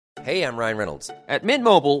Hey, I'm Ryan Reynolds. At Mint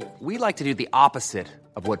Mobile, we like to do the opposite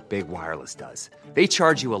of what Big Wireless does. They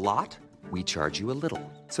charge you a lot, we charge you a little.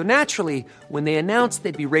 So naturally, when they announced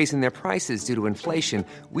they'd be raising their prices due to inflation,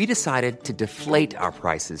 we decided to deflate our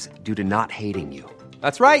prices due to not hating you.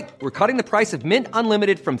 That's right. We're cutting the price of Mint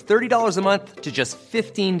Unlimited from $30 a month to just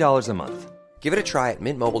 $15 a month. Give it a try at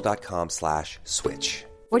mintmobile.com/switch.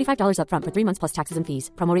 $45 up front for 3 months plus taxes and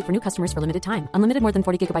fees. Promo rate for new customers for limited time. Unlimited more than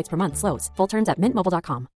 40 gigabytes per month. Slows full terms at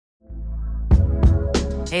mintmobile.com.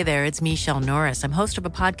 Hey there, it's Michelle Norris. I'm host of a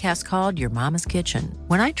podcast called Your Mama's Kitchen.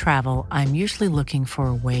 When I travel, I'm usually looking for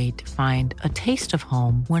a way to find a taste of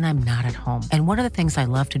home when I'm not at home. And one of the things I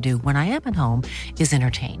love to do when I am at home is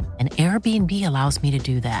entertain. And Airbnb allows me to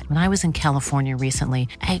do that. When I was in California recently,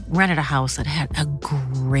 I rented a house that had a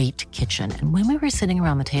great kitchen. And when we were sitting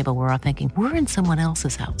around the table, we're all thinking, we're in someone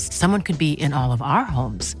else's house. Someone could be in all of our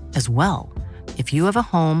homes as well. If you have a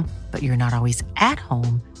home, but you're not always at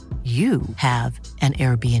home, you have an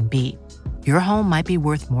Airbnb. Your home might be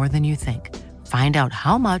worth more than you think. Find out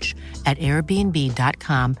how much at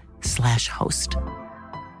airbnb.com/host.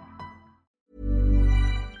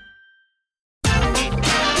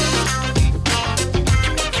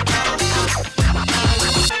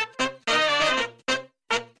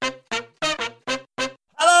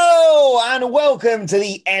 And welcome to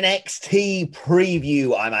the NXT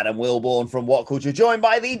preview. I'm Adam Wilborn from What Culture, joined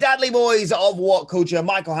by the Dudley boys of What Culture,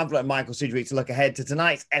 Michael Hamflett and Michael Sidgwick, to look ahead to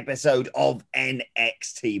tonight's episode of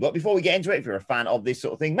NXT. But before we get into it, if you're a fan of this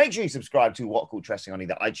sort of thing, make sure you subscribe to What Culture Wrestling on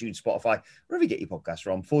either iTunes, Spotify, wherever you get your podcasts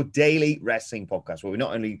from, for daily wrestling podcasts, where we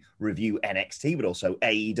not only review NXT, but also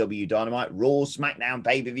AEW Dynamite, Raw, SmackDown,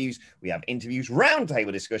 pay-per-views. We have interviews,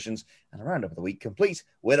 roundtable discussions, and a roundup of the week, complete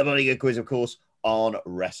with a bloody good quiz, of course, on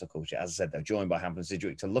Wrestle Culture. As I said, they're joined by Hamflett and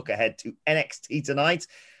Sidgwick to look ahead to NXT tonight.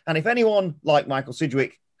 And if anyone like Michael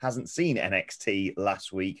Sidgwick hasn't seen NXT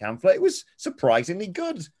last week, Hamflett, it was surprisingly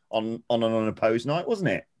good on an unopposed night, wasn't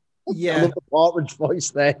it? Yeah. I love the partridge voice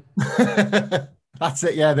there. That's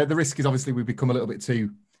it, yeah. The risk is obviously we become a little bit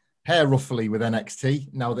too hair-ruffly with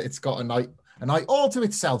NXT now that it's got a night all to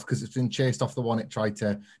itself because it's been chased off the one it tried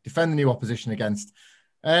to defend the new opposition against.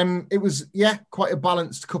 It was, quite a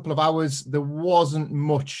balanced couple of hours. There wasn't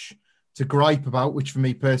much to gripe about, which for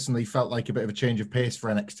me personally felt like a bit of a change of pace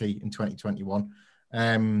for NXT in 2021.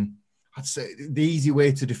 I'd say the easy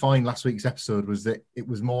way to define last week's episode was that it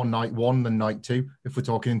was more night one than night two, if we're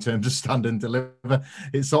talking in terms of stand and deliver.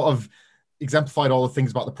 It sort of exemplified all the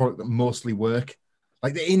things about the product that mostly work.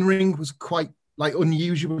 Like the in-ring was quite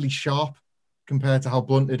unusually sharp compared to how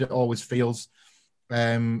blunted it always feels.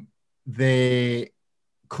 They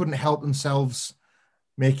couldn't help themselves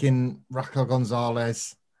making Raquel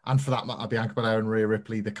Gonzalez and, for that matter, Bianca Belair and Rhea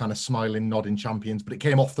Ripley the kind of smiling, nodding champions. But it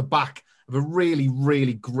came off the back of a really,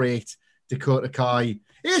 really great Dakota Kai.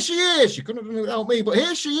 Here she is. She couldn't have done it without me, but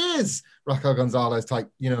here she is. Raquel Gonzalez type,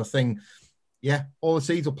 thing. Yeah, all the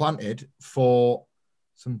seeds were planted for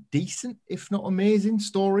some decent, if not amazing,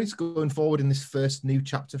 stories going forward in this first new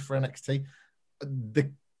chapter for NXT.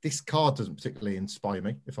 This card doesn't particularly inspire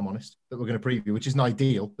me, if I'm honest, that we're going to preview, which isn't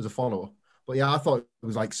ideal as a follower. But yeah, I thought it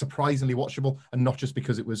was surprisingly watchable, and not just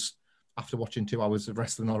because it was after watching 2 hours of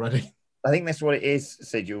wrestling already. I think that's what it is,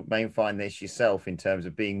 Sid. You may find this yourself in terms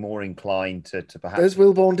of being more inclined to perhaps... Has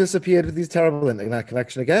Wilborn disappeared with his terrible internet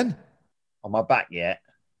connection again? Am I back yet?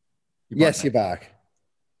 Yes, you're back.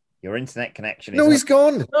 Your internet connection is... No, he's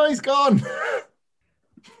gone. No, he's gone.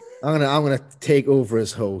 I'm gonna take over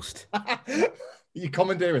as host. You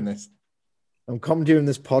commandeering this? I'm commandeering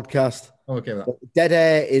this podcast. Okay, with that. Dead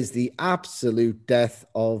air is the absolute death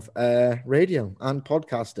of radio and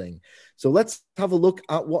podcasting. So let's have a look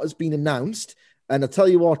at what has been announced. And I'll tell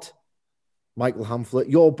you what, Michael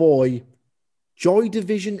Hamflett, your boy, Joy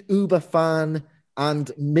Division Uber fan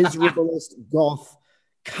and miserablest goth,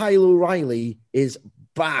 Kyle O'Reilly is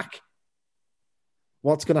back.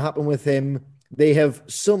 What's going to happen with him? They have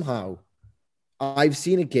somehow... I've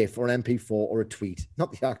seen a GIF or an MP4 or a tweet,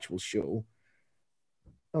 not the actual show.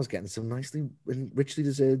 I was getting some nicely and richly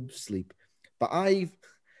deserved sleep. But I've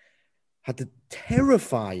had the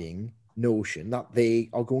terrifying notion that they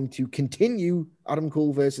are going to continue Adam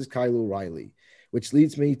Cole versus Kyle O'Reilly, which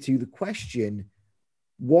leads me to the question,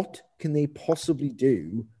 what can they possibly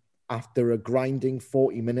do after a grinding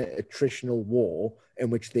 40-minute attritional war in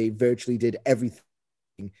which they virtually did everything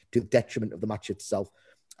to the detriment of the match itself?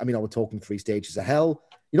 I mean, we're talking 3 stages of hell.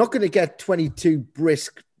 You're not going to get 22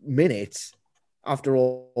 brisk minutes after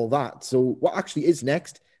all that. So what actually is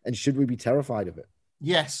next? And should we be terrified of it?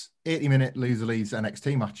 Yes, 80-minute loser leaves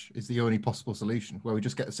NXT match is the only possible solution, where we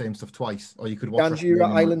just get the same stuff twice. Or you could watch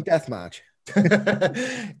Ganjura Island Death Match.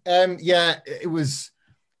 Yeah, it was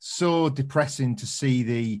so depressing to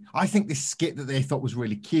see I think this skit that they thought was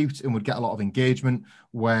really cute and would get a lot of engagement,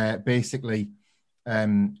 where basically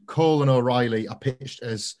Cole and O'Reilly are pitched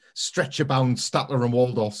as stretcher-bound Statler and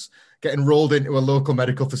Waldorfs getting rolled into a local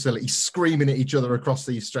medical facility, screaming at each other across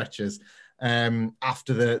these stretchers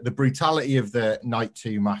after the brutality of the night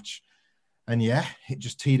 2 match. And yeah, it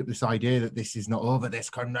just teed up this idea that this is not over. This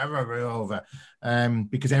can never be over.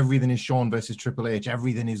 Because everything is Shawn versus Triple H.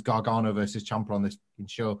 Everything is Gargano versus Ciampa on this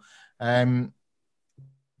show. Kyle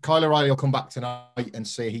O'Reilly will come back tonight and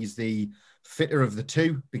say he's the fitter of the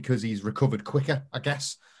two because he's recovered quicker, I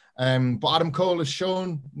guess. But Adam Cole has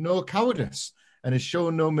shown no cowardice and has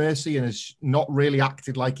shown no mercy and has not really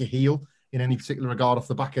acted like a heel in any particular regard off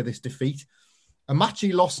the back of this defeat. A match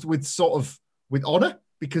he lost with honor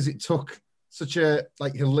because it took such a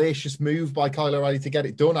hellacious move by Kyle O'Reilly to get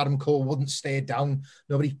it done. Adam Cole wouldn't stay down.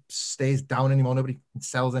 Nobody stays down anymore. Nobody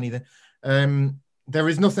sells anything. There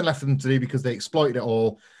is nothing left for them to do because they exploited it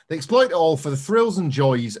all. They exploit it all for the thrills and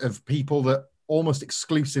joys of people that almost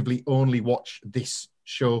exclusively only watch this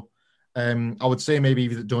show. I would say maybe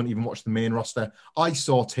that don't even watch the main roster. I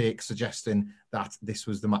saw takes suggesting that this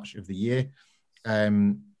was the match of the year,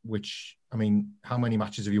 which, I mean, how many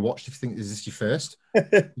matches have you watched? If you think, is this your first?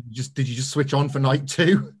 Did you just switch on for night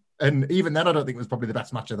 2? And even then, I don't think it was probably the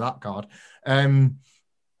best match of that card.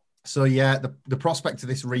 So yeah, the prospect of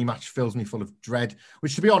this rematch fills me full of dread,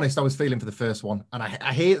 which, to be honest, I was feeling for the first one. And I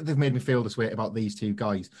hate that they've made me feel this way about these two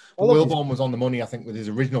guys. But Wilborn was on the money, I think, with his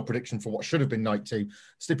original prediction for what should have been night 2,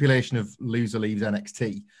 stipulation of loser leaves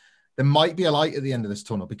NXT. There might be a light at the end of this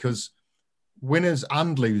tunnel because winners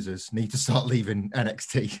and losers need to start leaving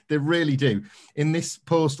NXT. They really do. In this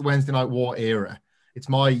post-Wednesday Night War era, it's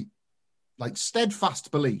my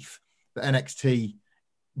steadfast belief that NXT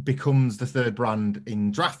becomes the third brand in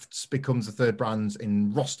drafts, becomes the third brand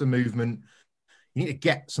in roster movement. You need to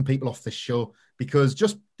get some people off this show because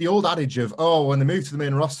just the old adage of, when they move to the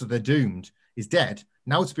main roster, they're doomed, is dead.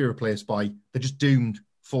 Now to be replaced by, they're just doomed,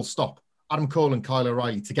 full stop. Adam Cole and Kyle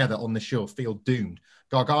O'Reilly together on the show feel doomed.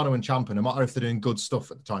 Gargano and Ciampa, no matter if they're doing good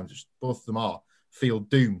stuff at the time, which both of them are, feel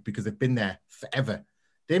doomed because they've been there forever.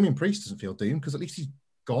 Damian Priest doesn't feel doomed because at least he's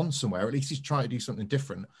gone somewhere. At least he's trying to do something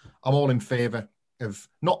different. I'm all in favour of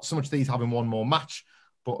not so much these having one more match,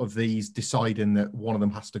 but of these deciding that one of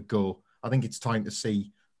them has to go. I think it's time to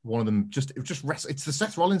see one of them just rest. It's the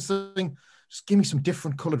Seth Rollins thing. Just give me some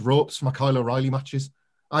different coloured ropes for my Kyle O'Reilly matches.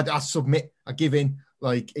 I submit. I give in.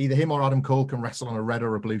 Either him or Adam Cole can wrestle on a red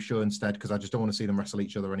or a blue show instead because I just don't want to see them wrestle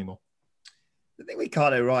each other anymore. The thing with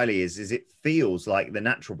Kyle O'Reilly is it feels like the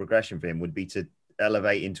natural progression for him would be to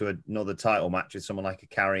elevate into another title match with someone like a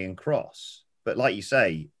Karrion Kross. But like you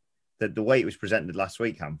say, the way it was presented last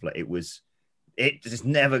week, Hamlet, it's just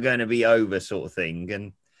never going to be over sort of thing.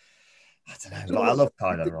 And I don't know, I love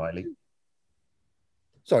Kyle O'Reilly.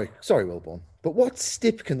 Sorry, Wilborn. But what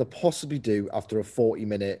stip can they possibly do after a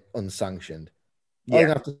 40-minute unsanctioned? Yeah. Are they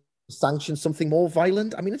have to sanction something more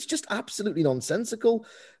violent? I mean, it's just absolutely nonsensical.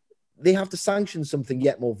 They have to sanction something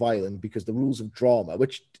yet more violent because the rules of drama,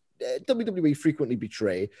 which WWE frequently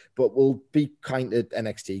betray, but will be kind to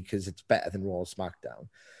NXT because it's better than Raw or SmackDown.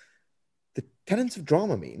 The tenets of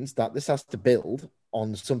drama means that this has to build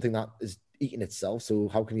on something that is eating itself. So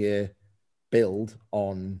how can you build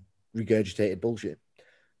on regurgitated bullshit?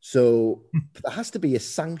 So there has to be a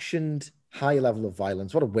sanctioned high level of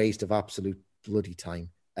violence. What a waste of absolute bloody time.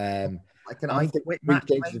 Like an I quit match,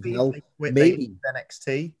 maybe they leave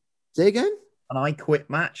NXT. Say again? An I quit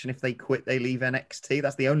match, and if they quit, they leave NXT.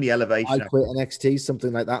 That's the only elevation. I quit NXT,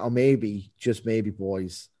 something like that, or maybe, just maybe,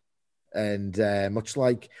 boys. And much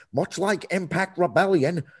like Impact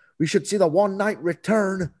Rebellion, we should see the one-night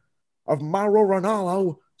return of Mauro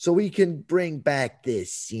Ranallo so we can bring back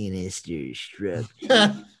this sinister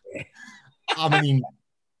structure. I mean,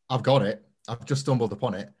 I've got it. I've just stumbled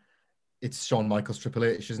upon it. It's Shawn Michaels Triple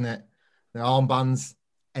H, isn't it? The armbands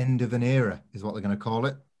end of an era is what they're going to call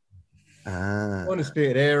it.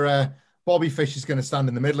 Undisputed era. Bobby Fish is going to stand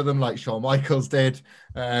in the middle of them like Shawn Michaels did.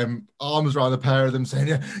 Arms around the pair of them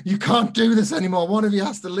saying, you can't do this anymore. One of you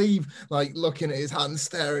has to leave. Like looking at his hands,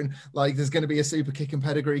 staring like there's going to be a super kick and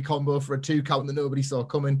pedigree combo for a 2 count that nobody saw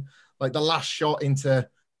coming. Like the last shot into,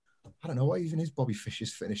 I don't know what even is Bobby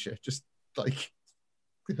Fish's finisher. Just like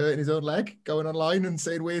hurting his own leg, going online and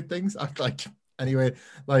saying weird things. Anyway,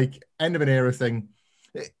 like end of an era thing.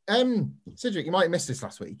 Cedric, you might have missed this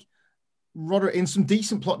last week. Roderick, in some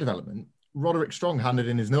decent plot development, Roderick Strong handed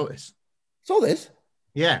in his notice. Saw this?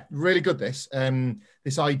 Yeah, really good. This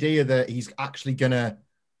idea that he's actually gonna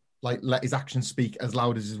let his actions speak as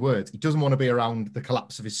loud as his words. He doesn't want to be around the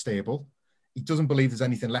collapse of his stable. he doesn't believe there's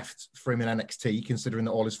anything left for him in NXT, considering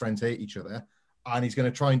that all his friends hate each other, and he's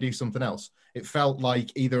going to try and do something else. It felt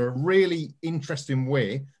like either a really interesting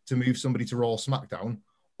way to move somebody to Raw or SmackDown,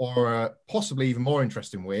 or a possibly even more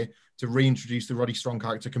interesting way to reintroduce the Roddy Strong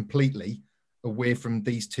character completely away from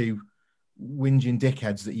these two whinging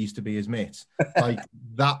dickheads that used to be his mates. Like,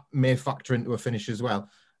 that may factor into a finish as well.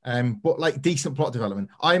 But like, decent plot development.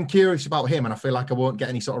 I am curious about him, and I feel like I won't get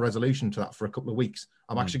any sort of resolution to that for a couple of weeks.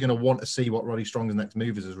 I'm actually going to want to see what Roddy Strong's next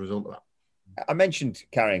move is as a result of that. I mentioned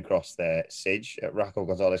Karrion Kross there, Sige. Raquel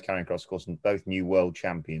Gonzalez, Karrion Kross, of course, and both new world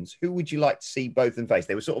champions. Who would you like to see both in face?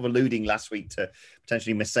 They were sort of alluding last week to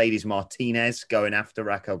potentially Mercedes Martinez going after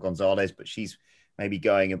Raquel Gonzalez, but she's maybe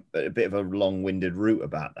going a bit of a long-winded route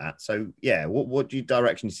about that. So, yeah, what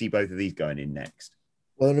direction do you see both of these going in next?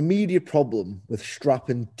 Well, an immediate problem with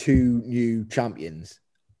strapping two new champions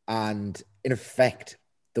and, in effect,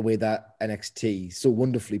 the way that NXT so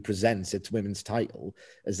wonderfully presents its women's title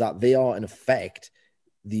is that they are, in effect,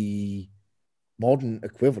 the modern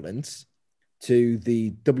equivalents to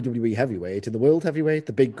the WWE heavyweight, to the world heavyweight,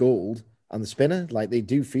 the big gold and the spinner. Like, they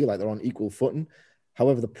do feel like they're on equal footing.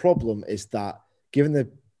 However, the problem is that given the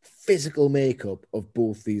physical makeup of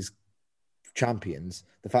both these champions,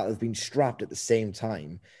 the fact that they've been strapped at the same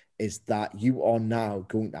time, is that you are now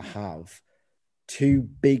going to have two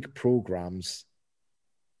big programs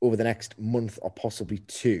over the next month or possibly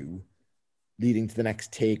two, leading to the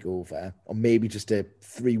next takeover, or maybe just a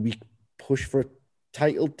 3-week push for a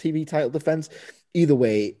TV title defense. Either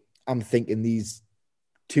way, I'm thinking these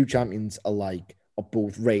two champions alike are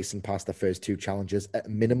both racing past their first two challenges at a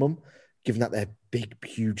minimum, given that they're big,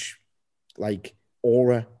 huge, like,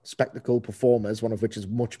 aura spectacle performers, one of which is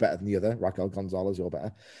much better than the other. Raquel Gonzalez, you're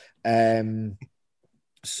better.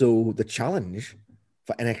 So the challenge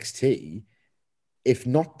for NXT, if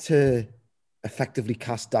not to effectively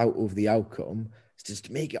cast doubt over the outcome, is just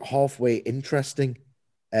to make it halfway interesting.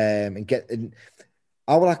 And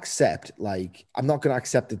I will accept, like, I'm not going to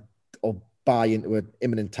accept it or buy into an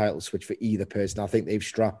imminent title switch for either person. I think they've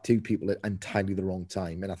strapped two people at entirely the wrong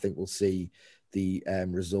time, and I think we'll see the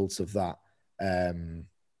results of that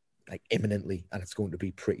like imminently, and it's going to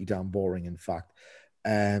be pretty damn boring, in fact.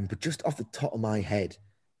 But just off the top of my head,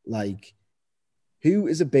 like, who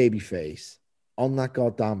is a babyface on that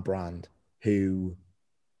goddamn brand who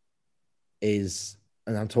is,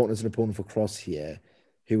 and I'm talking as an opponent for Kross here,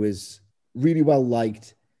 who is really well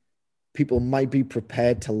liked? People might be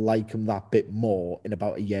prepared to like him that bit more in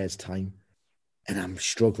about a year's time. And I'm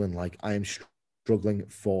struggling, I am struggling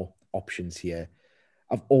for options here.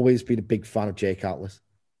 I've always been a big fan of Jake Atlas,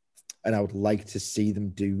 and I would like to see them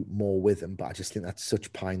do more with him, but I just think that's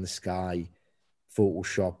such pie in the sky,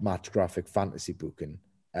 Photoshop, match graphic, fantasy booking.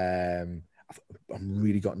 I've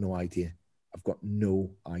really got no idea. I've got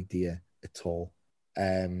no idea at all.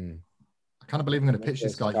 I can't believe I'm going to pitch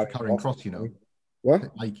this guy for Karrion Kross, you know.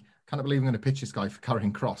 What? Like, can't believe I'm going to pitch this guy for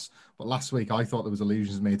Karrion Kross. But last week, I thought there was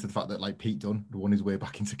allusions made to the fact that, like, Pete Dunne had won his way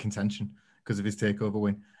back into contention because of his takeover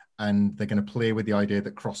win. And they're going to play with the idea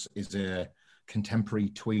that Kross is a contemporary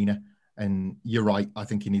tweener. And you're right. I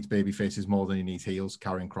think he needs baby faces more than he needs heels.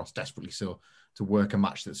 Karrion Kross, desperately so, to work a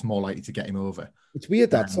match that's more likely to get him over. It's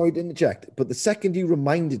weird that, sorry to interject, but the second you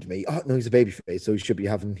reminded me, oh, no, he's a babyface, so he should be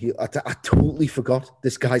having heel. I totally forgot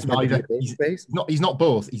this guy's neither. He's not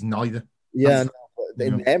both. He's neither. Yeah, no,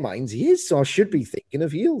 in their minds, he is. So I should be thinking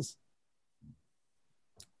of heels.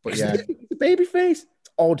 But yeah, he's a babyface. It's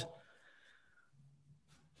odd.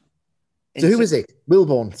 So who is it?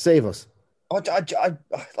 Wilborn, save us. I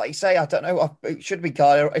like you say, I don't know. It should be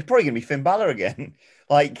Kyle. It's probably going to be Finn Balor again.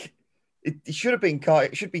 Like, it should have been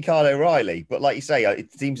it should be Kyle O'Reilly, but like you say,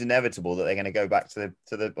 it seems inevitable that they're going to go back to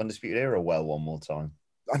the Undisputed Era well one more time.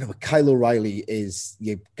 I know, but Kyle O'Reilly is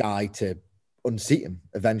your guy to unseat him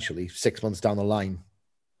eventually, 6 months down the line.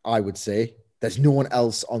 I would say there's no one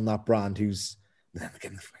else on that brand who's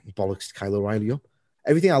getting the bollocks to Kyle O'Reilly up.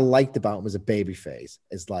 Everything I liked about him as a babyface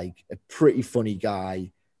is like a pretty funny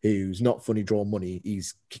guy who's not funny drawing money.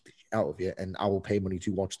 He's kicked the shit out of you, and I will pay money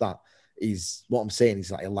to watch that. He's what I'm saying.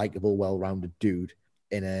 He's like a likable, well-rounded dude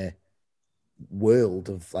in a world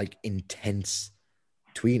of like intense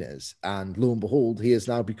tweeners. And lo and behold, he has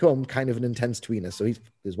now become kind of an intense tweener. So he's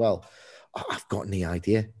as well. I've got any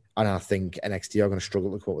idea, and I think NXT are going to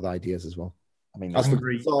struggle to come up with ideas as well. I mean, I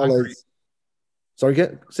agree. Sorry,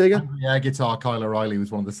 say again? Yeah, guitar Kyle O'Reilly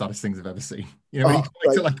was one of the saddest things I've ever seen. You know, when he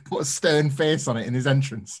tried to like put a stern face on it in his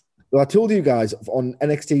entrance. Well, I told you guys on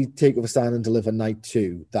NXT TakeOver Stand and Deliver Night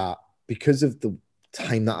 2 that because of the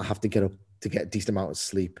time that I have to get up to get a decent amount of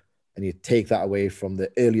sleep, and you take that away from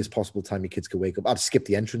the earliest possible time your kids could wake up, I'd skip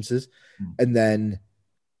the entrances. And then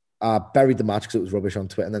I buried the match because it was rubbish on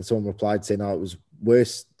Twitter, and then someone replied saying, "Oh, it was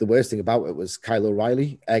worse. The worst thing about it was Kyle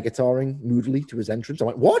O'Reilly air guitaring moodily to his entrance." I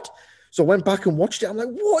went, "What?" So I went back and watched it. I'm like,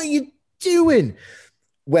 "What are you doing?"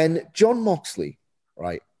 When John Moxley,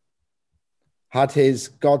 right, had his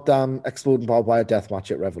goddamn exploding barbed wire death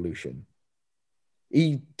match at Revolution,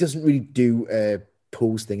 he doesn't really do a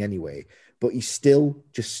pose thing anyway, but he still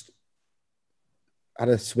just had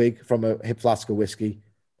a swig from a hip flask of whiskey,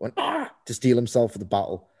 went to steel himself for the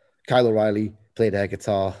battle. Kyle O'Reilly played air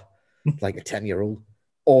guitar like a 10-year-old.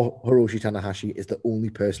 Or Hiroshi Tanahashi is the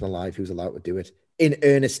only person alive who's allowed to do it. In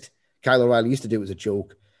earnest, Kyle O'Reilly used to do it as a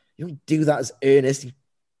joke. You don't do that as earnest, you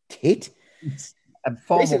tit.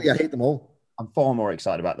 Basically, I hate them all. I'm far more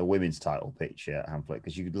excited about the women's title pitch at Hamflet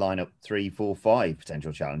because you could line up 3, 4, 5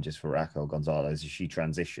 potential challenges for Raquel Gonzalez as she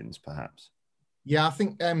transitions, perhaps. Yeah, I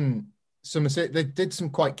think so. They did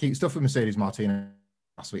some quite cute stuff with Mercedes Martinez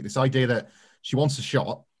last week. This idea that she wants a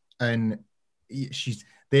shot, and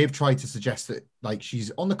they've tried to suggest that like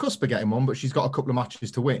she's on the cusp of getting one, but she's got a couple of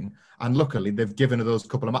matches to win. And luckily, they've given her those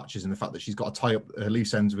couple of matches. And the fact that she's got to tie up her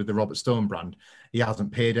loose ends with the Robert Stone brand, he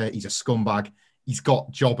hasn't paid her. He's a scumbag. He's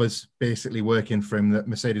got jobbers basically working for him that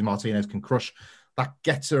Mercedes Martinez can crush. That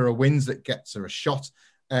gets her a wins, that gets her a shot.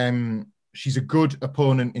 She's a good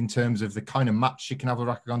opponent in terms of the kind of match she can have with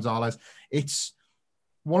Raquel Gonzalez. It's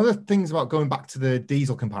one of the things about going back to the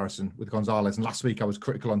Diesel comparison with Gonzalez. And last week I was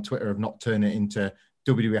critical on Twitter of not turning it into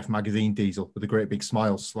WWF Magazine Diesel with a great big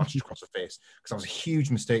smile slashed across her face, because that was a huge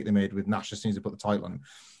mistake they made with Nash as soon as they put the title on him.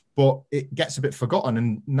 But it gets a bit forgotten.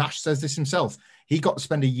 And Nash says this himself. He got to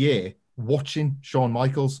spend a year watching Shawn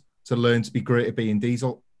Michaels to learn to be great at being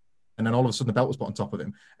Diesel. And then all of a sudden the belt was put on top of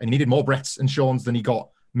him. And he needed more Bretts and Shawn's than he got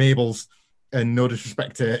Mabel's. And no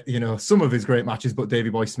disrespect to, some of his great matches, but Davey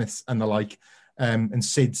Boy Smith's and the like, and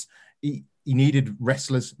Sid's. He needed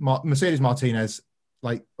wrestlers. Mercedes Martinez,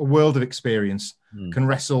 like a world of experience, can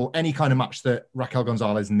wrestle any kind of match that Raquel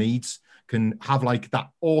Gonzalez needs, can have like that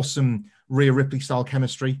awesome Rhea Ripley style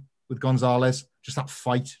chemistry with Gonzalez, just that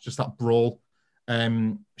fight, just that brawl.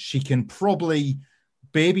 She can probably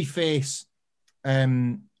babyface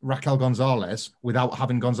Raquel Gonzalez without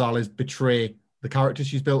having Gonzalez betray the character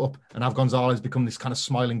she's built up and have Gonzalez become this kind of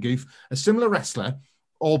smiling goof. A similar wrestler,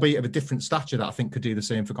 albeit of a different stature, that I think could do the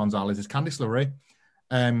same for Gonzalez is Candice LeRae.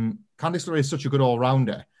 Candice LeRae is such a good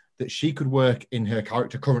all-rounder that she could work in her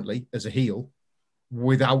character currently as a heel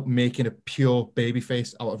without making a pure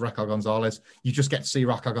babyface out of Raquel Gonzalez. You just get to see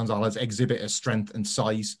Raquel Gonzalez exhibit a strength and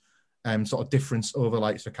size sort of difference over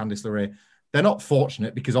likes for Candice LeRae. They're not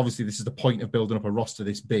fortunate because obviously this is the point of building up a roster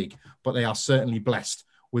this big, but they are certainly blessed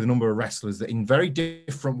with a number of wrestlers that in very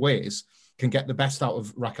different ways can get the best out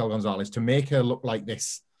of Raquel Gonzalez to make her look like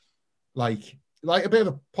this, like a bit of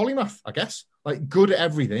a polymath, I guess, like good at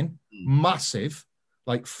everything, massive,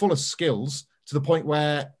 like full of skills to the point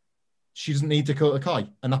where she doesn't need Dakota Kai.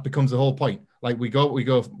 And that becomes the whole point. Like we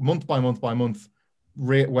go month by month by month,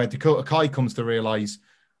 where Dakota Kai comes to realize,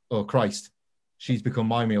 oh Christ, she's become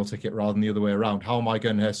my meal ticket rather than the other way around. How am I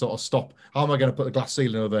going to sort of stop? How am I going to put the glass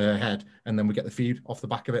ceiling over her head? And then we get the feud off the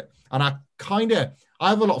back of it. And I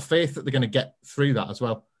have a lot of faith that they're going to get through that as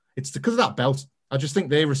well. It's because of that belt. I just think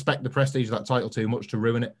they respect the prestige of that title too much to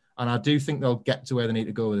ruin it. And I do think they'll get to where they need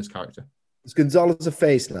to go with this character. Is Gonzalez a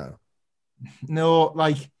face now? No,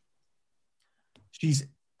 like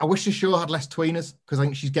I wish the show had less tweeners because I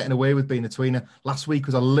think she's getting away with being a tweener. Last week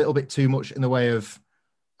was a little bit too much in the way of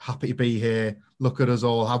happy to be here. Look at us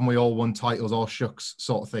all. Haven't we all won titles? All shucks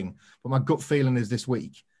sort of thing. But my gut feeling is this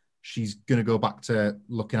week, she's going to go back to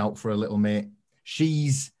looking out for a little mate.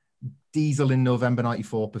 She's Diesel in November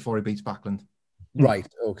 94 before he beats Backlund. Right.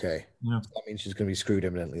 Okay. Yeah. That means she's going to be screwed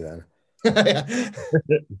imminently then.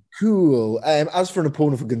 Cool. As for an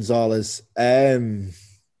opponent for Gonzalez, I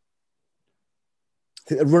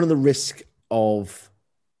think they're running the risk of...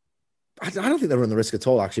 I don't think they're running the risk at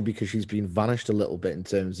all, actually, because she's been vanished a little bit in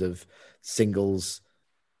terms of singles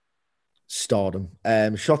stardom.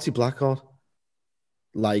 Shotzi Blackheart,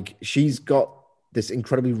 like, she's got this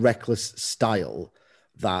incredibly reckless style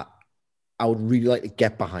that I would really like to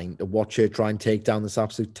get behind and watch her try and take down this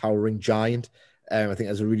absolute towering giant. I think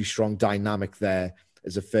there's a really strong dynamic there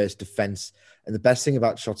as a first defense. And the best thing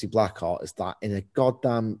about Shotzi Blackheart is that in a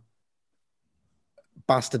goddamn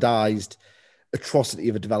bastardized atrocity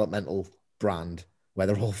of a developmental brand where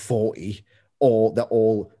they're all 40 or they're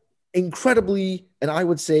all incredibly, and I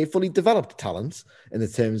would say fully developed talents in the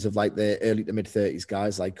terms of like the early to mid 30s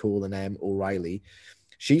guys like Cole and O'Reilly.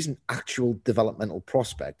 She's an actual developmental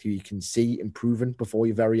prospect who you can see improving before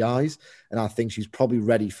your very eyes. And I think she's probably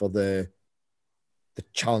ready for the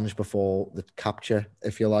challenge before the capture,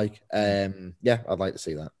 if you like. Yeah, I'd like to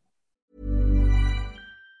see that.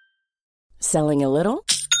 Selling a little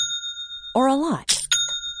or a lot?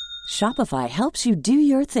 Shopify helps you do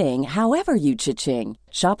your thing however you cha-ching.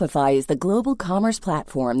 Shopify is the global commerce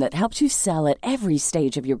platform that helps you sell at every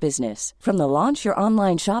stage of your business. From the launch your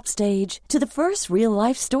online shop stage to the first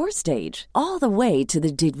real-life store stage, all the way to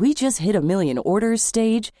the did we just hit a million orders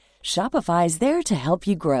stage. Shopify is there to help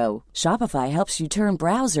you grow. Shopify helps you turn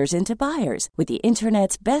browsers into buyers with the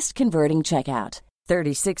internet's best converting checkout.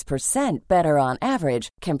 36% better on average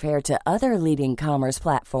compared to other leading commerce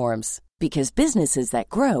platforms. Because businesses that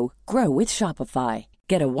grow, grow with Shopify.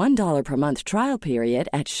 Get a $1 per month trial period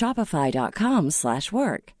at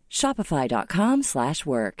shopify.com/work.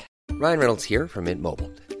 Shopify.com/work. Ryan Reynolds here from Mint Mobile.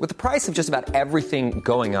 With the price of just about everything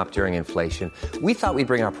going up during inflation, we thought we'd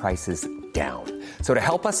bring our prices down. So to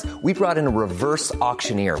help us, we brought in a reverse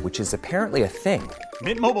auctioneer, which is apparently a thing.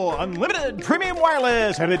 Mint Mobile Unlimited Premium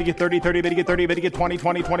Wireless. How to get 30, 30, bit to get 30, bit to get 20,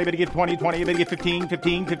 20, 20, bit to get 20, 20, bit to get 15,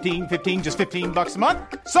 15, 15, 15, just $15 a month?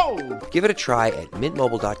 Sold! Give it a try at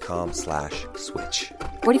mintmobile.com/switch.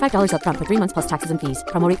 $45 up front for 3 months plus taxes and fees.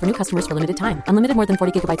 Promo rate for new customers for limited time. Unlimited more than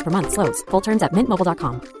 40 gigabytes per month. Slows full terms at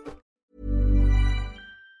mintmobile.com.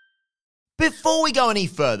 Before we go any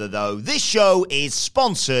further, though, this show is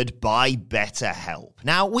sponsored by BetterHelp.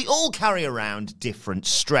 Now, we all carry around different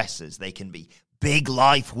stressors. They can be big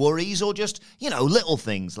life worries or just, little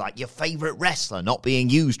things like your favorite wrestler not being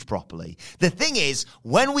used properly. The thing is,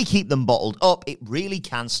 when we keep them bottled up, it really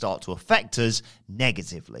can start to affect us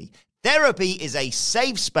negatively. Therapy is a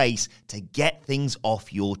safe space to get things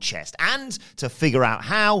off your chest and to figure out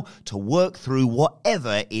how to work through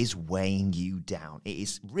whatever is weighing you down. It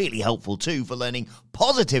is really helpful too for learning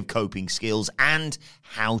positive coping skills and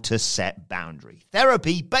how to set boundaries.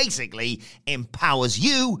 Therapy basically empowers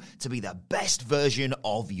you to be the best version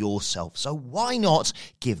of yourself. So why not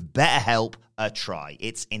give BetterHelp a try?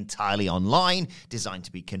 It's entirely online, designed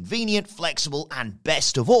to be convenient, flexible, and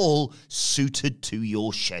best of all, suited to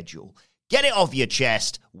your schedule. Get it off your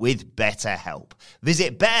chest with BetterHelp.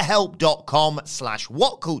 Visit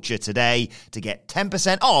betterhelp.com/whatculture today to get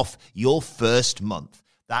 10% off your first month.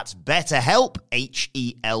 That's BetterHelp,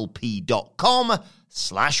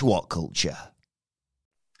 HELP.com/whatculture.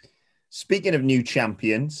 Speaking of new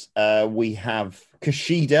champions, we have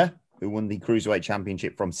Kushida, who won the Cruiserweight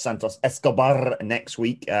Championship from Santos Escobar next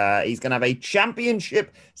week. He's going to have a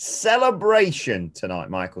championship celebration tonight,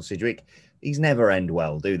 Michael Sidgwick. These never end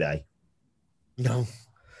well, do they? No,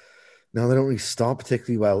 they don't really start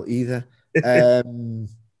particularly well either.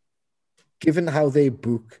 Given how they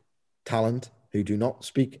book talent who do not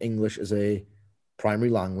speak English as a primary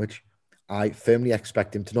language, I firmly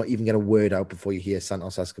expect him to not even get a word out before you hear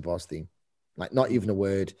Santos Escobar's theme. Like, not even a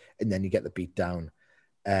word, and then you get the beat down.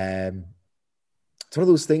 It's one of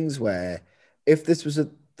those things where if this was the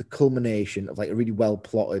culmination of like a really well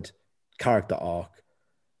plotted character arc,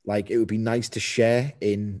 like it would be nice to share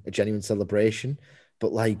in a genuine celebration,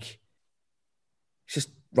 but like it's just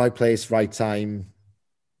right place, right time.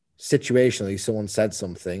 Situationally, someone said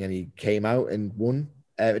something and he came out and won.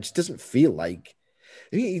 It just doesn't feel like.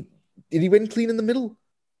 Did he win clean in the middle?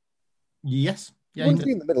 Yes. Yeah, he won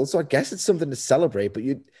clean in the middle, so I guess it's something to celebrate, but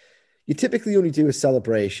you typically only do a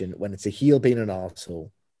celebration when it's a heel being an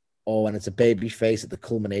arsehole or when it's a baby face at the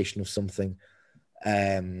culmination of something.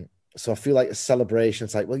 So I feel like a celebration,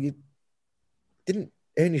 it's like, well, you didn't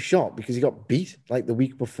earn your shot because you got beat like the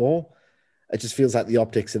week before. It just feels like the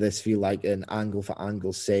optics of this feel like an angle for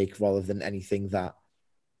angle's sake rather than anything that...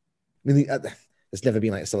 I mean, there's never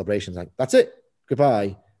been like a celebration. It's like, that's it,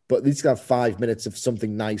 goodbye. But at least have 5 minutes of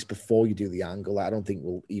something nice before you do the angle. I don't think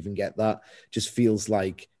we'll even get that. Just feels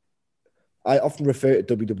like... I often refer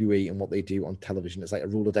to WWE and what they do on television. It's like a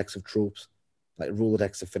Rolodex of tropes, like a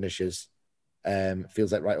Rolodex of finishes.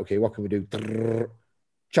 Feels like, right, okay, what can we do?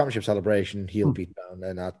 Championship celebration, heel beat down.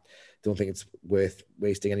 And I don't think it's worth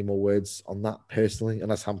wasting any more words on that personally,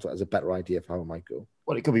 unless Hamlet has a better idea of how it might go.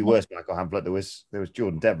 Well, it could be worse, Michael Hamlet. There was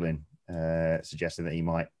Jordan Devlin suggesting that he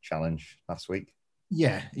might challenge last week.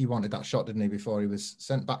 Yeah, he wanted that shot, didn't he, before he was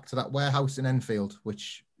sent back to that warehouse in Enfield,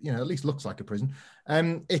 which, at least looks like a prison.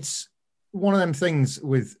 It's one of them things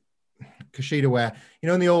with Kushida where,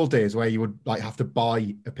 in the old days where you would like have to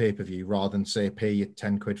buy a pay-per-view rather than say pay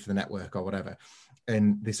 10 quid for the network or whatever.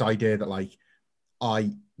 And this idea that like,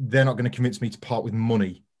 they're not going to convince me to part with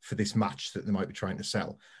money for this match that they might be trying to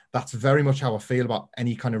sell. That's very much how I feel about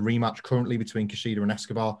any kind of rematch currently between Kushida and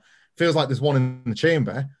Escobar. Feels like there's one in the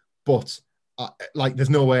chamber, but there's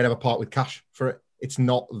no way I'd ever part with cash for it. It's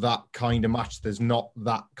not that kind of match. There's not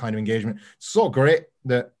that kind of engagement. So great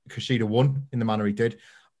that Kushida won in the manner he did.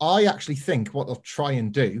 I actually think what they'll try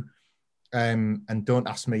and do And don't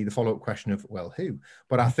ask me the follow-up question of, well, who?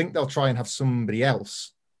 But I think they'll try and have somebody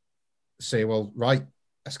else say, well, right,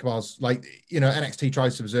 Escobar's like, NXT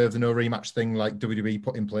tries to observe the no rematch thing like WWE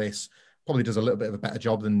put in place, probably does a little bit of a better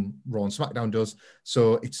job than Raw and SmackDown does.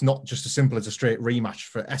 So it's not just as simple as a straight rematch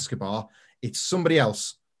for Escobar. It's somebody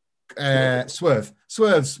else. Swerve.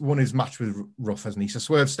 Swerve's won his match with Ruff, hasn't he? So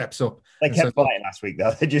Swerve steps up. They kept fighting last week,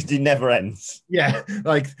 though. It never ends. Yeah,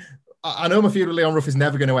 like, I know my feud with Leon Ruff is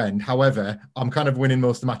never going to end. However, I'm kind of winning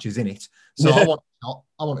most of the matches in it. So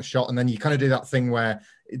I want a shot. And then you kind of do that thing where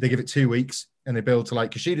they give it 2 weeks and they build to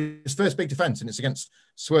like Kushida's first big defense and it's against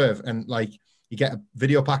Swerve. And like you get a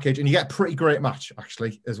video package and you get a pretty great match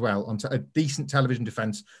actually as well on a decent television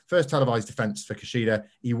defense, first televised defense for Kushida.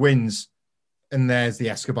 He wins and there's the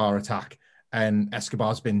Escobar attack. And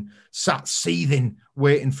Escobar's been sat seething,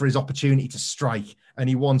 waiting for his opportunity to strike. And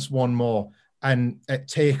he wants one more. And at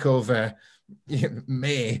TakeOver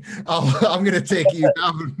May, I'm going to take you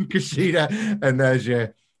down, Kushida. And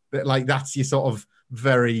there's that's your sort of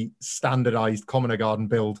very standardized Commoner Garden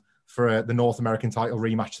build for the North American title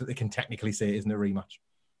rematch that they can technically say isn't a rematch.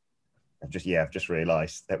 I've just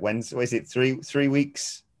realised that is it 3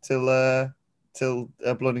 weeks till Blood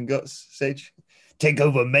and Guts, Sage? Take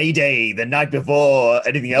over Mayday the night before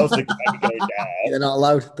anything else looks like going down. They're not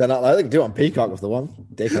allowed. They can do it on Peacock if they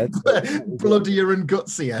want. Dickheads. Bloodier and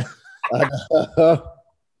gutsier.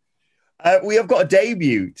 We have got a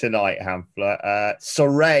debut tonight, Hamfler.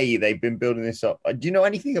 Saray, they've been building this up. Do you know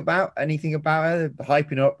anything about her?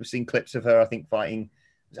 Hyping her up. We've seen clips of her, I think, fighting.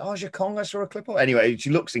 Aja Kong, I saw a clip of. Anyway,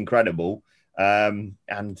 she looks incredible. And,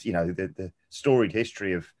 the storied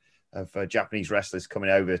history of Japanese wrestlers coming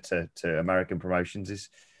over to American promotions is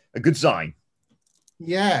a good sign.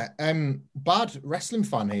 Yeah, bad wrestling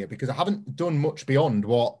fan here because I haven't done much beyond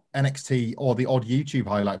what NXT or the odd YouTube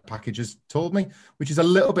highlight package has told me, which is a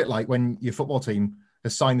little bit like when your football team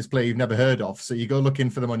has signed this player you've never heard of. So you go looking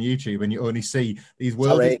for them on YouTube and you only see these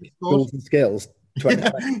world goals and skills.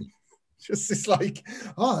 Just it's like,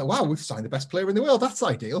 oh wow, we've signed the best player in the world. That's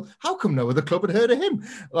ideal. How come no other club had heard of him?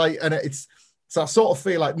 So I sort of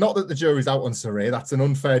feel like, not that the jury's out on Saray, that's an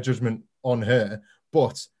unfair judgment on her,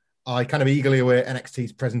 but I kind of eagerly await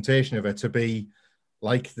NXT's presentation of her to be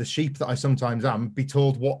like the sheep that I sometimes am, be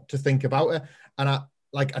told what to think about her. And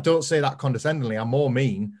I don't say that condescendingly. I'm more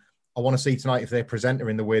mean. I want to see tonight if they present her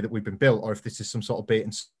in the way that we've been built, or if this is some sort of bait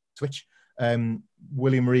and switch.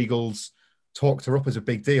 William Regal's talked her up as a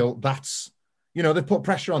big deal. That's, they've put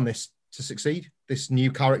pressure on this to succeed. This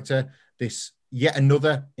new character, this yet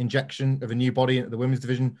another injection of a new body into the women's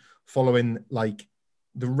division following like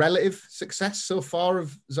the relative success so far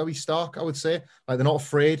of Zoe Stark, I would say. Like they're not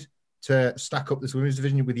afraid to stack up this women's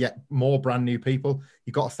division with yet more brand new people.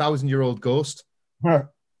 You've got 1,000-year-old Ghost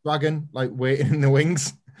Dragon, like waiting in the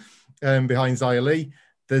wings behind Xia Li.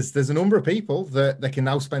 There's a number of people that they can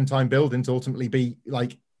now spend time building to ultimately be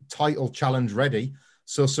like title challenge ready.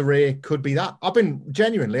 So Saray could be that. I've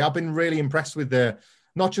been really impressed with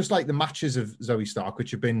not just like the matches of Zoe Stark,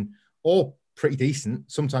 which have been all pretty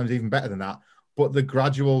decent, sometimes even better than that, but the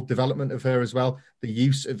gradual development of her as well, the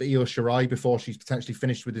use of Io Shirai before she's potentially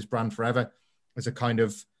finished with this brand forever as a kind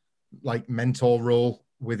of like mentor role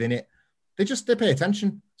within it. They pay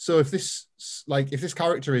attention. So if this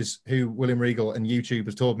character is who William Regal and YouTube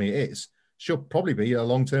has told me it is, she'll probably be a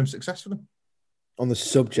long-term success for them. On the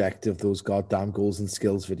subject of those goddamn goals and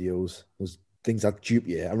skills videos, those things that dupe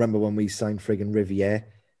you. I remember when we signed friggin' Riviere,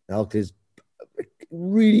 and I looked at his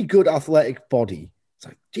really good athletic body. It's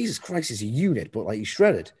like, Jesus Christ, he's a unit, but like he's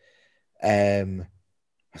shredded. I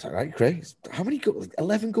was like, right, Craig, how many goals?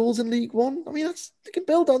 11 goals in League One? I mean, they can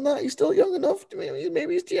build on that. He's still young enough.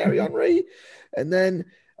 Maybe he's Thierry Henry. And then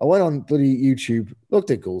I went on bloody YouTube, looked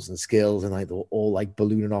at goals and skills, and like they were all like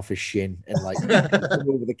ballooning off his shin and like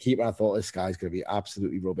over the keeper. I thought this guy's going to be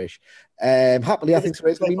absolutely rubbish. Happily, I think it's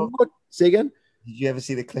going to be good. Say again. Did you ever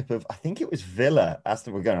see the clip of, I think it was Villa,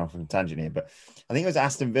 Aston, we're going off on a tangent here, but I think it was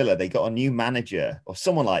Aston Villa. They got a new manager or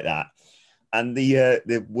someone like that. And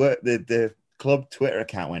the club Twitter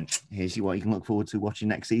account went, here's what you can look forward to watching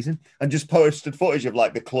next season. And just posted footage of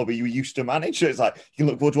like the club you used to manage. So it's like, you can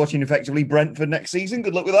look forward to watching effectively Brentford next season.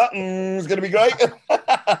 Good luck with that. It's going to be great.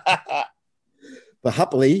 But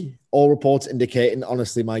happily, all reports indicating,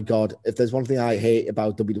 honestly, my God, if there's one thing I hate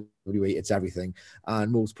about WWE, it's everything.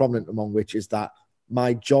 And most prominent among which is that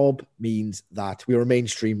my job means that we're a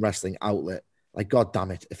mainstream wrestling outlet. Like, God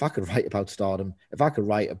damn it, if I could write about Stardom, if I could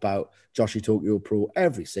write about Joshi Tokyo Pro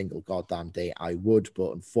every single goddamn day, I would.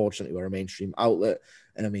 But unfortunately, we're a mainstream outlet.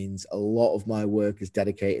 And it means a lot of my work is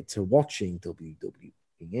dedicated to watching WWE.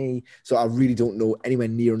 So I really don't know anywhere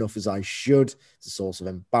near enough as I should. It's a source of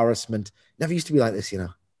embarrassment. Never used to be like this, I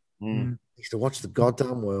used to watch the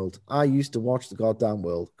goddamn world.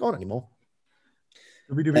 Gone anymore.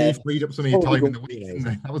 WWE freed up some of your time in the week.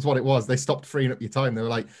 That was what it was. They stopped freeing up your time. They were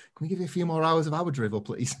like, "Can we give you a few more hours of our drivel,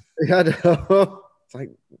 please?" I know. It's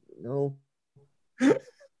like, no, but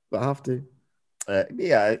I have to. I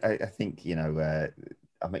think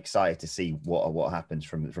I'm excited to see what happens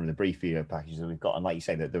from the brief video packages that we've got, and like you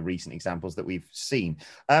say, the recent examples that we've seen.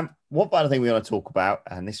 One final thing we want to talk about,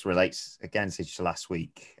 and this relates again to last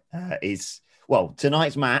week, is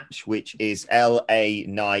tonight's match, which is LA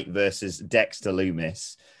Knight versus Dexter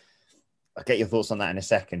Lumis. I'll get your thoughts on that in a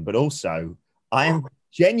second, but also I am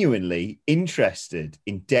genuinely interested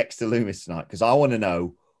in Dexter Lumis tonight because I want to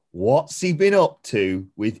know what's he been up to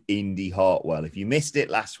with Indy Hartwell. If you missed it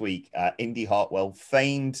last week, Indy Hartwell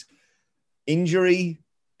feigned injury,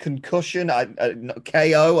 concussion,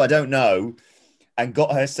 KO, I don't know, and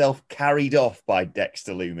got herself carried off by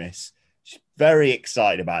Dexter Lumis. She's very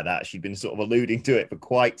excited about that. She'd been sort of alluding to it for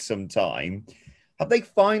quite some time. Have they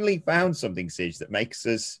finally found something, Sige, that makes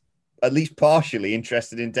us at least partially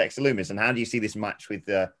interested in Dexter Lumis? And how do you see this match with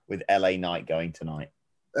LA Knight going tonight?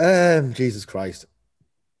 Jesus Christ.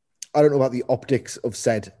 I don't know about the optics of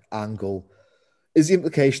said angle. Is the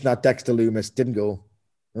implication that Dexter Lumis didn't go,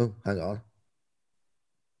 oh, hang on,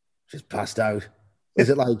 just passed out? Is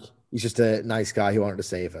it like he's just a nice guy who wanted to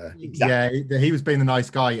save her? Exactly. Yeah, he was being the nice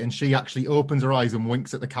guy, and she actually opens her eyes and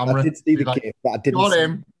winks at the camera. I did see the gif, but I didn't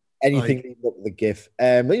see anything leading up to the gif.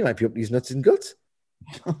 Well, you might be up these nuts and guts.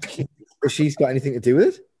 If she's got anything to do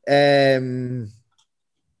with it.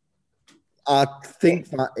 I think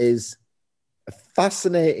that is a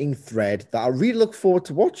fascinating thread that I really look forward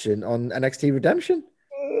to watching on NXT Redemption.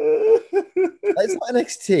 It's not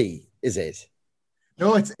NXT, is it?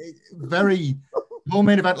 No, it's very... The whole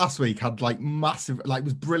main event last week had massive, it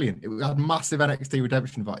was brilliant. It had massive NXT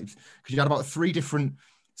Redemption vibes because you had about 3 different,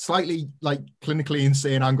 slightly clinically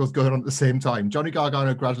insane angles going on at the same time. Johnny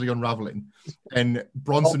Gargano gradually unraveling, and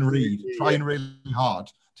Bronson Reed trying really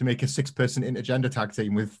hard to make a 6-person intergender tag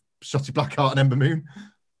team with Shotzi Blackheart and Ember Moon.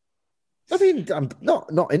 I mean, I'm not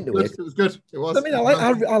into it. It was good. It was. I mean, I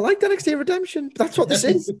like NXT Redemption. That's what this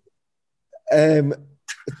is.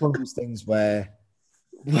 It's one of those things where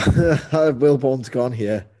Wilborn's gone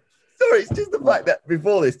here. Sorry, it's just the fact that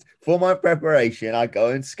before this, for my preparation, I go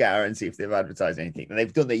and scour and see if they've advertised anything. And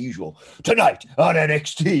they've done their usual tonight on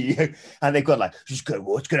NXT. And they've got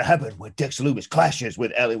what's going to happen when Dexter Lumis clashes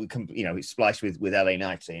with LA? It's spliced with LA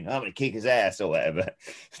Knight saying, I'm going to kick his ass or whatever.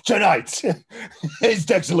 Tonight, is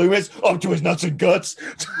Dexter Lumis up to his nuts and guts.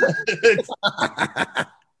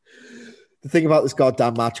 The thing about this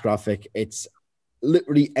goddamn match graphic, it's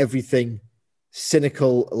literally everything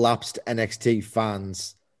cynical, lapsed NXT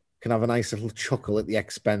fans can have a nice little chuckle at the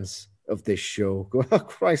expense of this show. Go, oh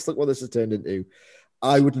Christ, look what this has turned into.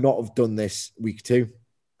 I would not have done this week 2.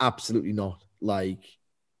 Absolutely not.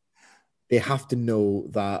 They have to know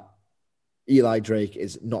that Eli Drake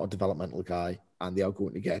is not a developmental guy, and they are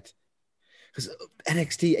going to get, because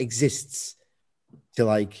NXT exists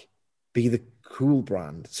to be the cool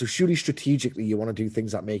brand. So surely strategically you want to do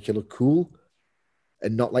things that make you look cool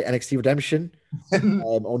and not like NXT Redemption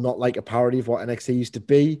or not like a parody of what NXT used to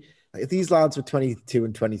be. If these lads were 22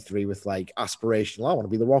 and 23 with aspirational, I want to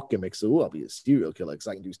be the Rock gimmick, so I'll be a serial killer because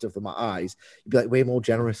I can do stuff with my eyes. You'd be way more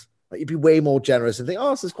generous. You'd be way more generous and think,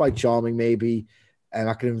 oh, this is quite charming, maybe, and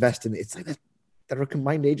I can invest in it. It's they're a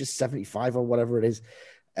combined age of 75 or whatever it is.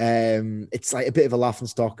 It's a bit of a laughing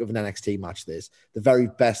stock of an NXT match. The very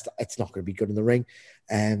best. It's not going to be good in the ring,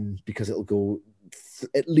 because it'll go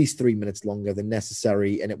at least 3 minutes longer than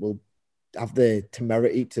necessary, and it will have the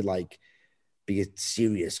temerity to be a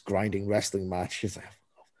serious grinding wrestling match.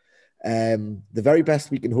 The very best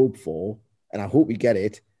we can hope for, and I hope we get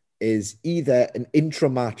it, is either an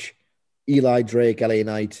intra-match Eli Drake, LA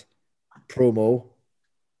Knight promo.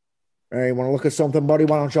 Hey, you want to look at something, buddy?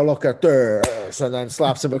 Why don't you look at this? And then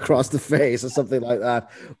slaps him across the face or something like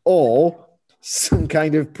that. Or some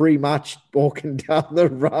kind of pre-match walking down the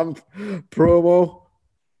ramp promo.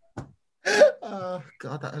 Oh,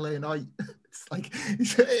 God, that LA Knight.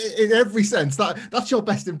 It's in every sense, that's your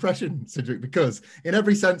best impression, Cedric, because in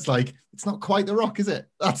every sense, it's not quite The Rock, is it?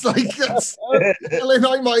 That's LA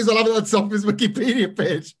Knight might as well have it at the top of his Wikipedia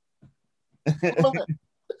page.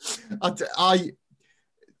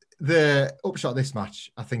 The upshot of this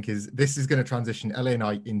match, I think, is this is going to transition LA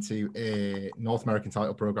Knight into a North American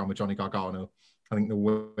title program with Johnny Gargano. I think the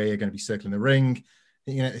way you're going to be circling the ring,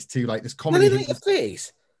 it's too this comedy.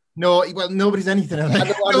 Face. No, well, nobody's anything.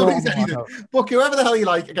 Nobody's anything. Book whoever the hell you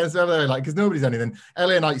like against whoever they like, because nobody's anything.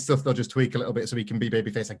 LA Knight stuff, they'll just tweak a little bit so he can be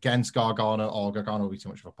babyface against Gargano, or Gargano will be too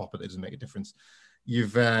much of a pop, it doesn't make a difference.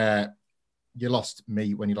 You lost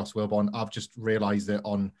me when you lost Wilborn. I've just realised that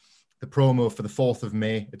on the promo for the 4th of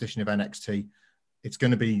May edition of NXT, it's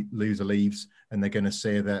going to be loser leaves, and they're going to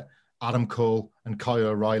say that Adam Cole and Kyle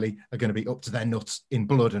O'Reilly are going to be up to their nuts in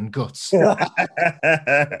blood and guts.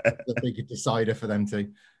 The big decider for them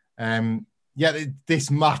too.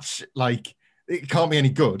 This match, like, it can't be any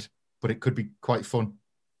good, but it could be quite fun.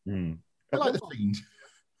 I like the Fiend.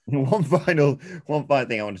 One final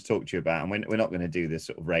thing I want to talk to you about, and we're not going to do this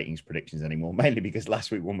sort of ratings predictions anymore, mainly because last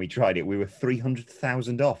week when we tried it, we were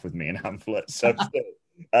 300,000 off with me and Hamflet. So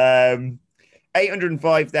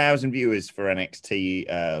 805,000 viewers for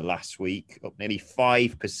NXT last week, up nearly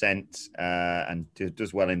 5%, and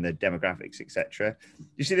does well in the demographics, etc. Do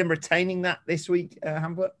you see them retaining that this week,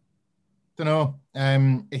 Hamflet? Don't know.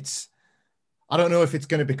 I don't know if it's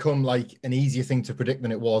going to become like an easier thing to predict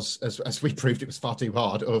than it was, as we proved it was far too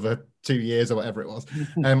hard over 2 years or whatever it was.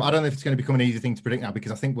 I don't know if it's going to become an easier thing to predict now,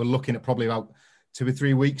 because I think we're looking at probably about 2 or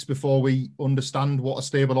 3 weeks before we understand what a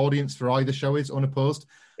stable audience for either show is, unopposed.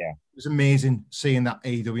 Yeah. It was amazing seeing that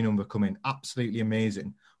AEW number come in. Absolutely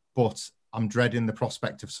amazing. But I'm dreading the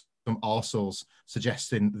prospect of some arseholes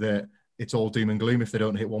suggesting that it's all doom and gloom if they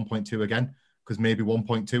don't hit 1.2 again, because maybe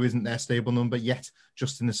 1.2 isn't their stable number yet,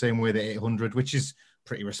 just in the same way that 800, which is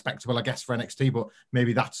pretty respectable, I guess, for NXT, but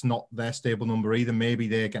maybe that's not their stable number either. Maybe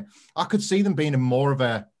they again. I could see them being more of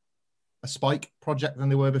a spike project than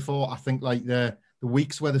they were before. I think like the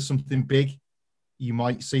weeks where there's something big, you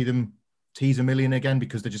might see them tease 1 million again,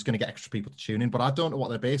 because they're just going to get extra people to tune in. But I don't know what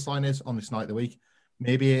their baseline is on this night of the week.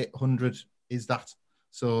 Maybe 800 is that.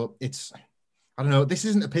 So it's, I don't know. This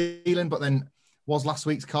isn't appealing, but then was last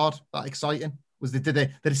week's card that exciting? They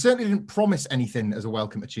certainly didn't promise anything as a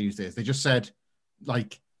welcome to Tuesdays. They just said,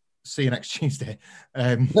 like, see you next Tuesday.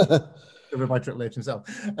 Covered by Triple H himself.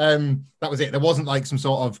 That was it. There wasn't like some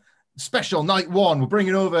sort of special night one, we're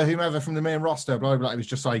bringing over whomever from the main roster, blah, blah, blah. It was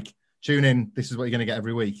just like, tune in, this is what you're going to get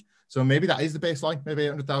every week. So maybe that is the baseline. Maybe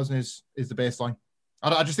 800,000 is the baseline.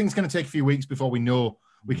 I just think it's going to take a few weeks before we know,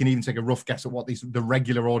 we can even take a rough guess at what the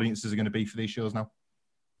regular audiences are going to be for these shows now.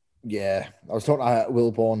 Yeah, I was talking to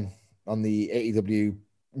Wilborn on the AEW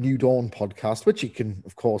New Dawn podcast, which you can,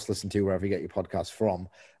 of course, listen to wherever you get your podcasts from.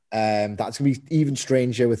 That's going to be even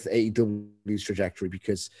stranger with AEW's trajectory,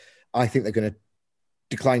 because I think they're going to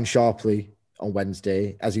decline sharply on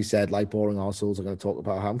Wednesday. As you said, like, boring arseholes are going to talk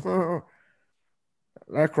about how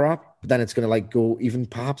they're crap, but then it's going to like go even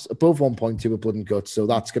perhaps above 1.2 with blood and guts. So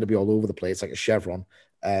that's going to be all over the place, like a chevron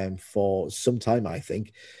for some time, I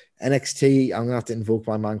think. NXT, I'm going to have to invoke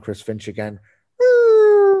my man Chris Finch again.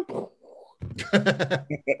 I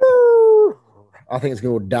think it's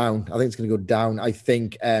going to go down. I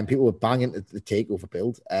think people were banging the takeover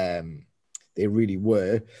build. They really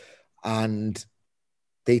were. And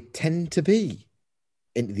they tend to be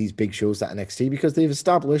into these big shows that NXT, because they've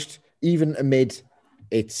established, even amid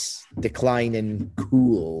its decline in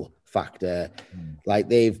cool factor, like,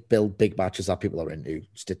 they've built big matches that people are into,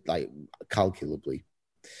 like, calculably.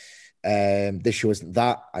 This show isn't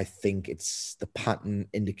that. I think it's the pattern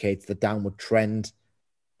indicates the downward trend.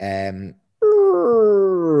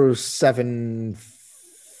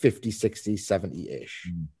 750, 60,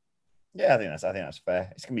 70-ish. Yeah, I think that's fair.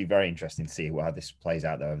 It's going to be very interesting to see how this plays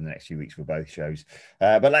out, though, over the next few weeks for both shows.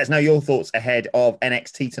 But let us know your thoughts ahead of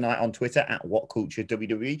NXT tonight on Twitter at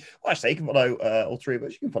WhatCultureWWE. Well, actually, you can follow all three of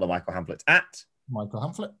us. You can follow Michael Hamflet at Michael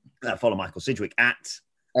Hamflet. Follow Michael Sidgwick at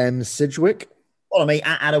Sidgwick. Follow me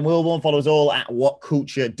at Adam Wilborn. Follow us all at What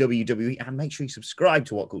Culture WWE. And make sure you subscribe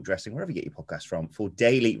to What Culture Wrestling, wherever you get your podcasts from, for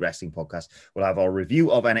daily wrestling podcasts. We'll have our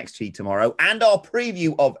review of NXT tomorrow and our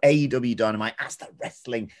preview of AEW Dynamite, as the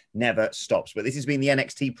wrestling never stops. But this has been the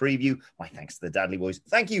NXT preview. My thanks to the Dudley Boys.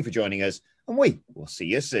 Thank you for joining us, and we will see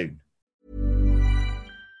you soon.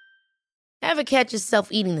 Ever catch yourself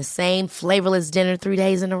eating the same flavorless dinner 3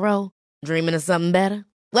 days in a row? Dreaming of something better?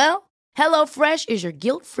 Well, HelloFresh is your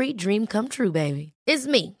guilt-free dream come true, baby. It's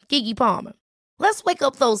me, Keke Palmer. Let's wake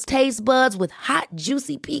up those taste buds with hot,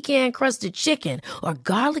 juicy pecan-crusted chicken or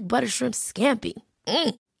garlic butter shrimp scampi.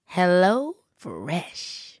 Hello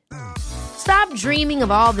Fresh. Stop dreaming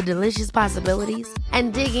of all the delicious possibilities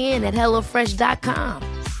and dig in at HelloFresh.com.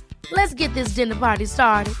 Let's get this dinner party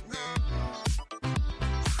started.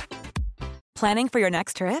 Planning for your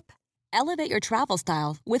next trip? Elevate your travel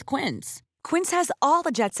style with Quince. Quince has all the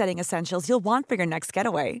jet-setting essentials you'll want for your next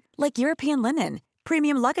getaway, like European linen,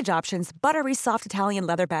 premium luggage options, buttery soft Italian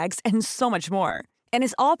leather bags, and so much more. And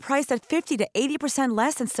is all priced at 50 to 80%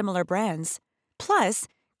 less than similar brands. Plus,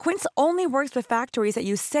 Quince only works with factories that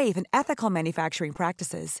use safe and ethical manufacturing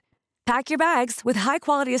practices. Pack your bags with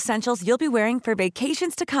high-quality essentials you'll be wearing for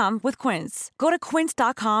vacations to come with Quince. Go to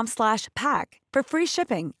quince.com/pack for free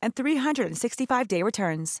shipping and 365-day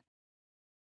returns.